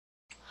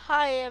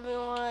Hi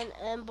everyone,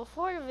 and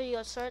before the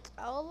video starts,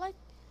 I would like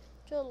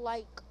to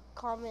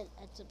comment,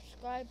 and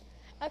subscribe.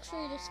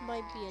 Actually, this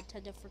might be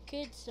intended for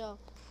kids, so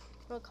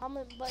the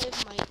comment button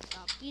might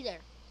not be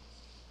there.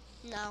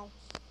 Now,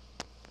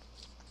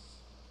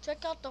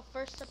 check out the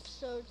first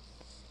episode.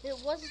 It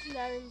wasn't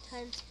that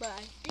intense, but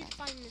I did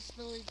find this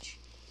village,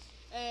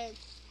 and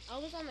I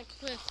was on a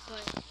cliff,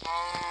 but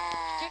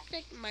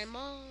technically my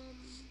mom,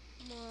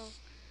 well,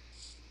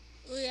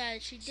 yeah,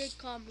 she did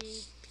call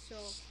me, so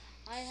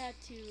I had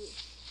to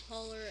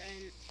call her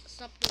and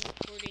stop the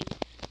recording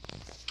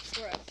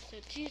for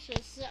episode 2, so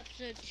this is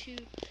episode 2,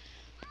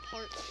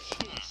 part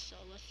 2, so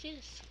let's do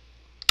this.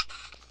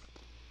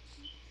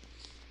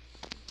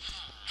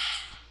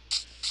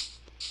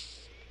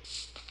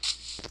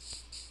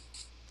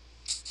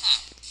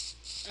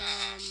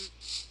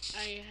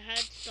 I had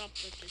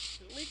stopped with this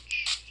glitch,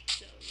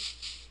 so,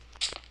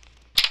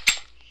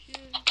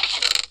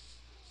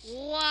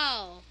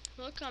 wow,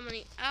 look how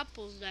many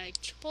apples that I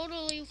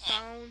totally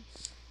found,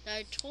 that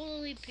I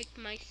totally picked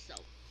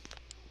myself.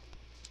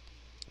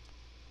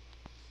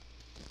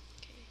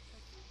 Okay,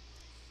 that's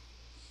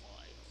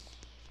wild.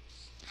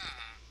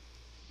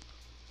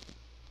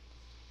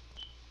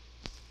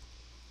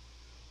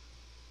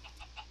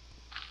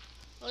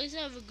 At least I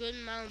have a good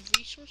amount of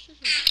resources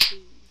and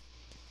food.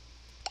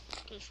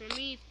 Because for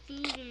me,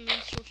 food and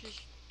resources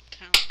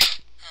count.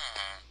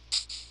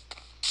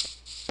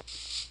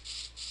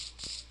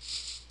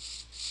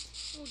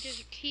 Oh, there's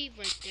a cave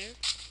right there.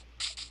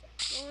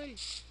 Go in.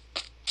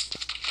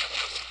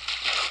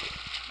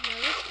 Now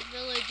this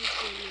village is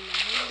going to be my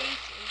home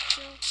base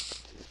until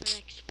the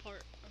next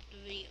part of the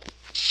video.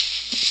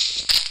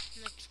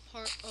 Next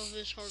part of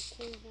this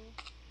hardcore world.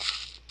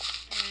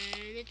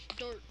 And it's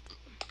dark.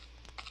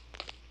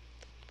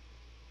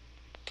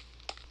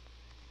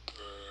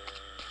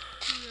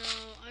 No,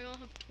 I don't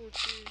have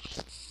torches.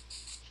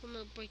 So I'm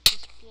gonna break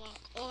this block.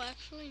 Oh,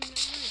 actually, no,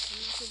 nice. I'm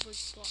not gonna break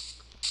the block.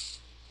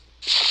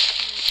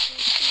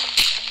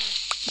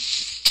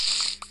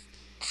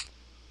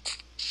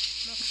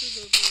 I'm actually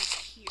gonna go up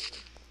here.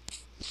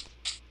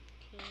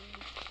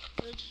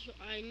 Okay.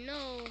 I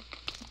know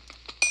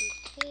with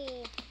coal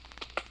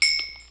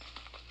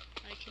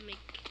I can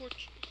make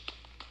torches.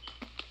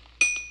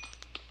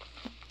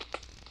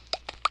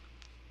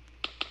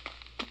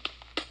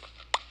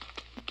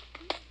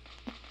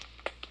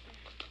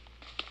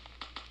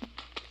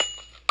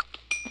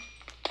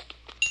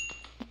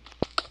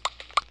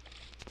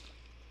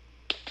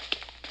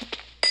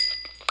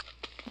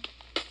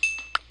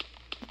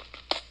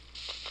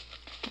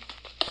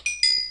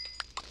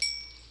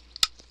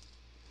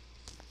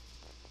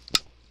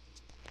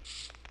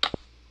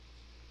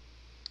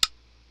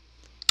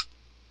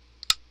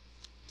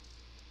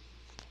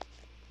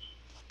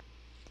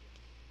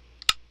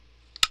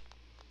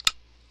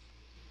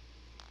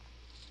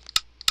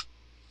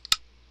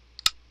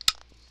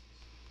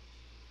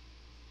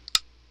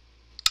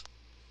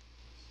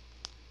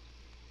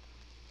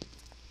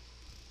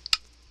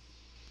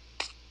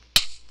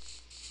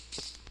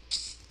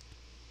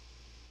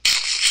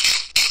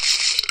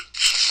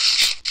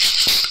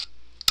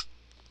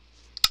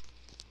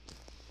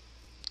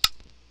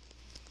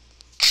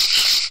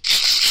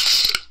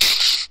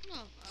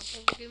 Oh,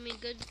 apples give me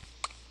good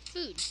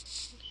food.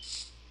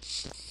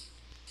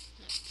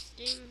 Next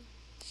thing.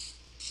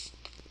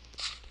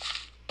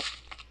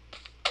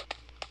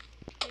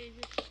 Okay,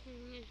 this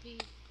thing is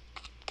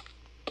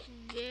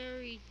a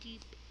very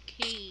deep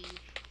cave.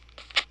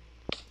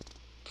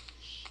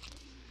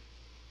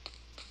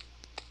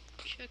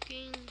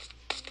 Checking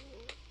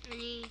for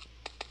any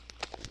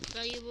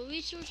valuable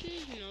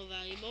resources. No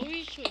valuable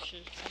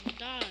resources.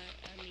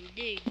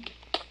 Dig.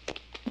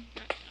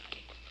 Not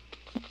die.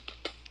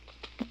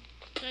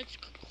 That's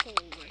coal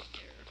right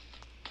there.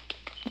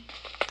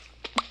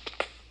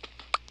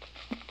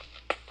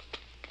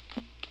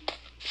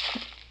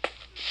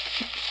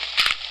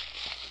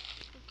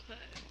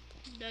 Okay.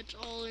 That's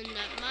all in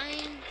that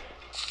mine.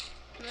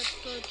 Let's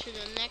go to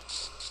the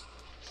next.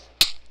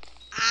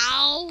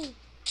 Ow!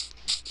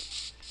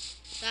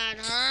 That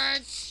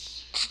hurts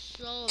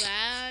so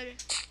bad.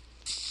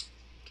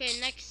 Okay,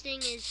 next thing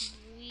is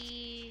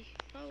we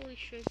probably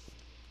should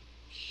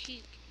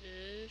keep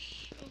this.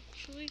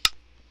 Actually,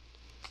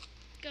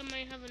 I think I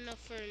might have enough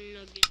for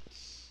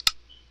nuggets.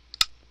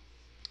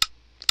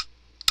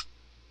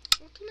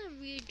 Or can I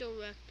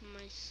redirect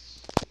my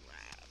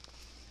slab?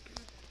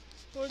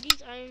 For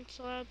these iron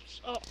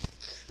slabs? Oh,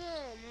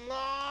 come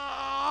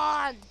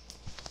on!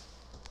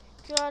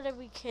 You gotta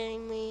be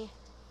kidding me.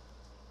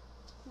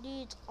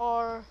 These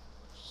are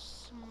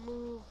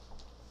smooth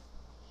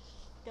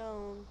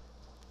stone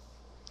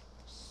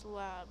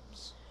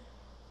slabs.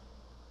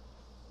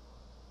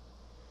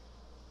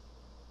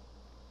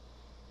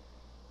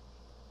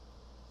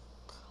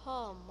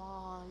 Come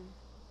on.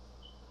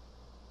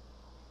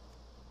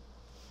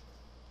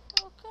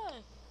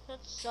 Okay,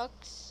 that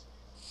sucks.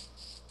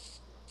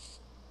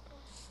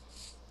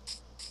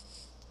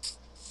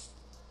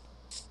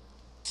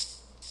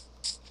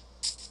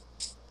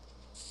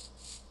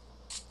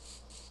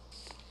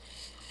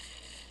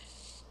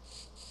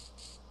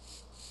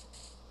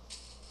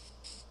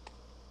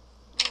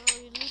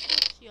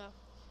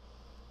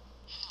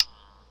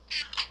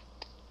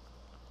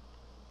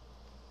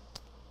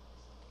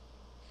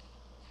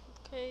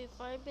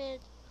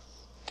 minutes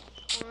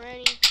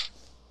already.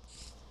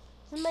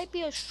 This might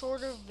be a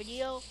shorter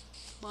video,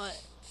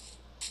 but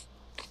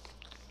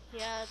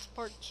yeah, it's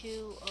part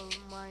 2 of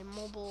my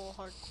mobile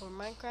hardcore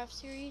Minecraft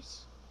series.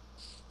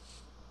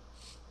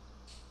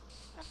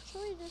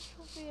 Actually, this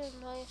will be a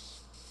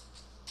nice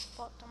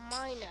spot to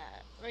mine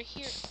at, right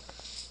here.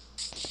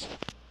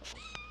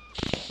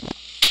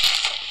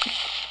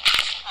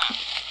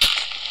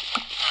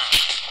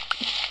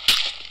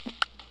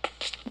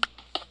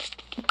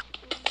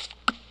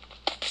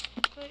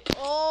 Okay,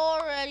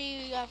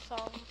 already I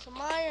found some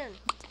iron.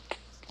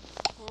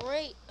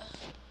 Great.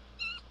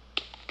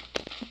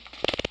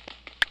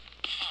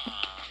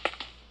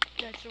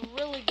 That's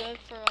really good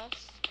for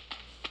us.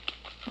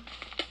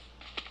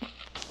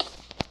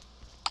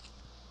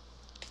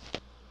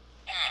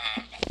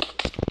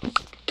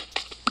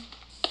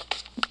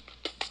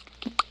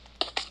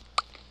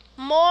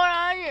 More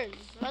iron.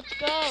 Let's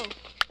go.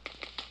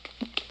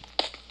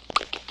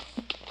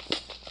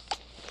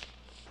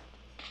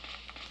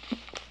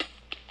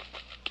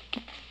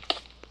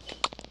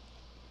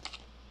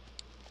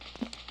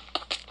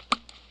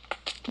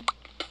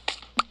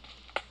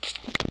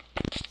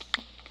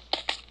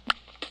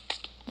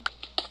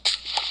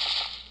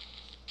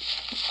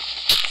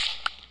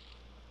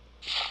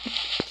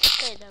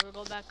 Okay, then we'll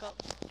go back up.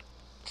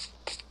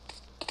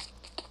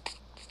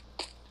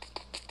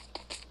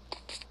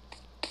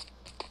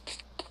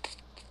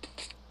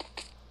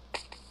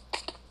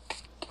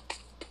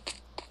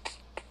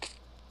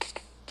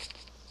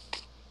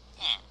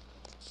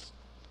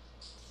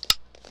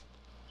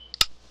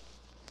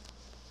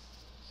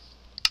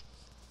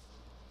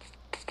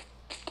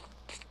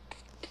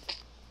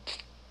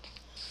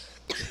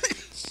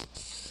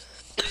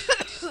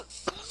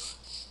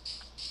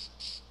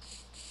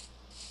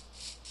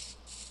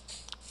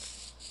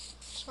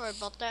 Sorry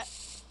about that.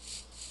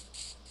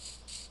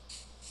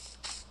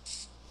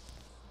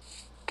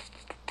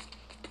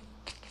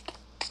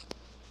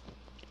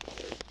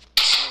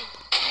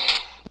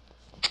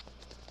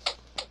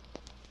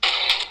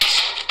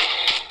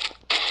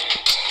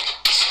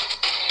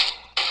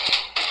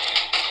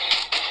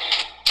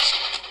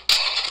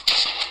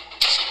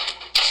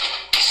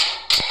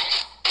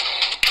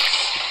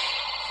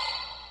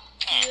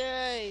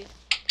 Yay.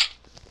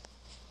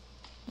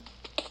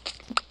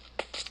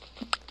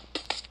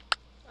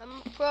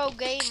 I'm a pro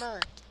gamer.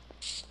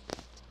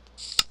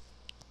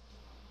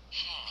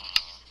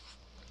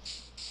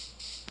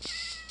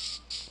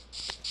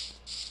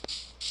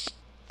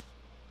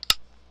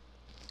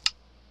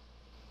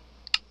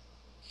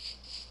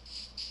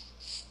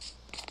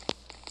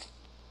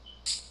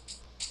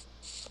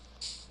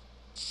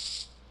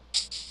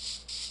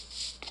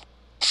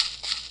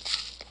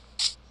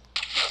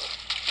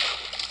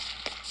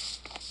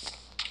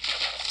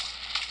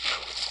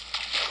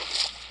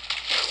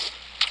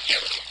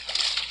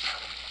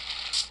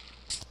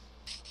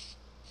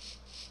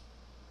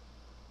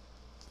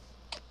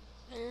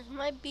 And this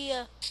might be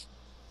a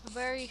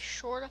very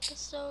short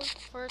episode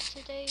for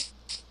today,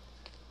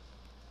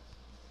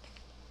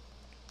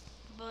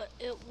 but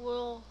it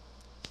will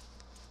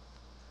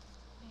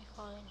be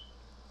fine.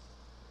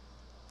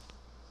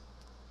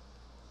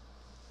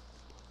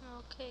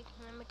 Okay,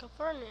 can I make a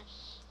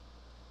furnace?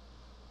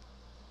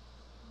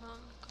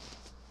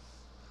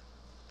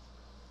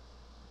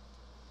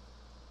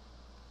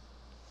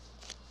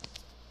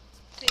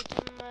 Okay,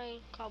 turn my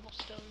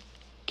cobblestone.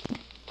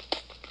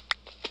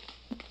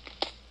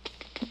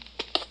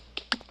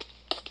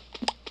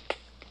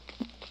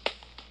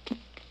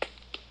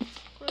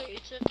 Great,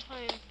 it's that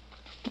time.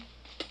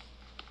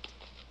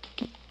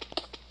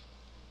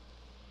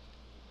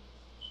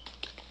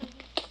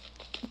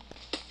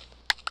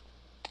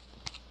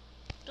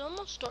 It's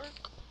almost dark.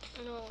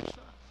 No, it's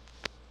not.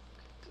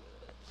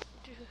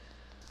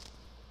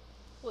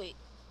 Wait.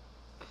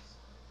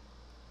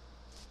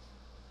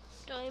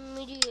 I'm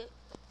idiot.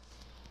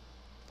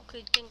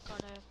 Okay, thank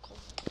God I have coal.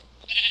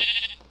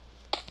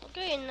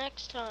 Okay,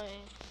 next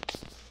time.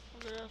 I'm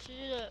gonna have to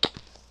do that.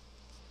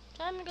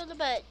 Time to go to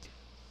bed.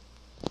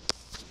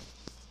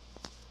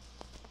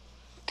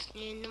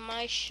 In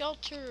my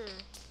shelter.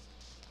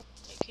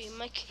 Okay,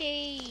 my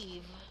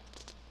cave.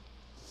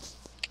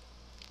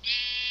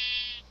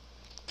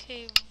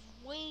 Okay,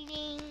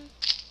 waiting.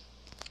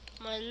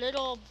 My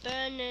little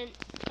abandoned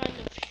kind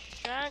of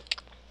shack.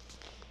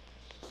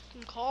 You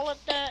can call it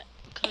that,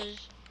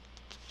 because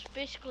it's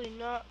basically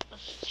not a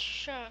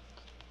shack.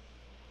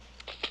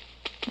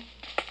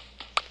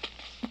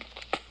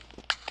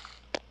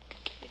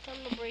 It's time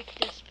to break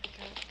this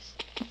pickaxe.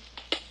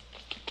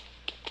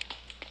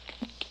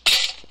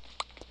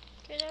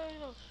 Okay, there it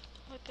goes.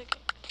 My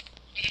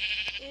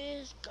pickaxe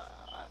is gone.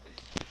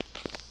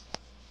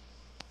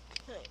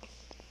 Okay.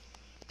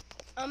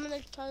 I'm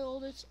gonna title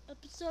this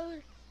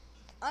episode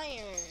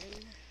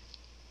Iron.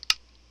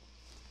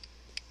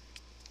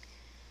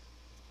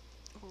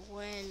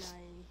 When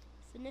I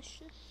finish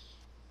this.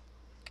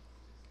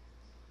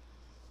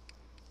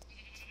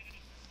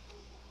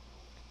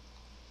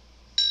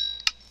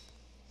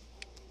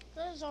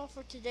 That is all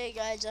for today,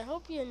 guys. I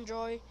hope you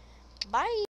enjoy. Bye.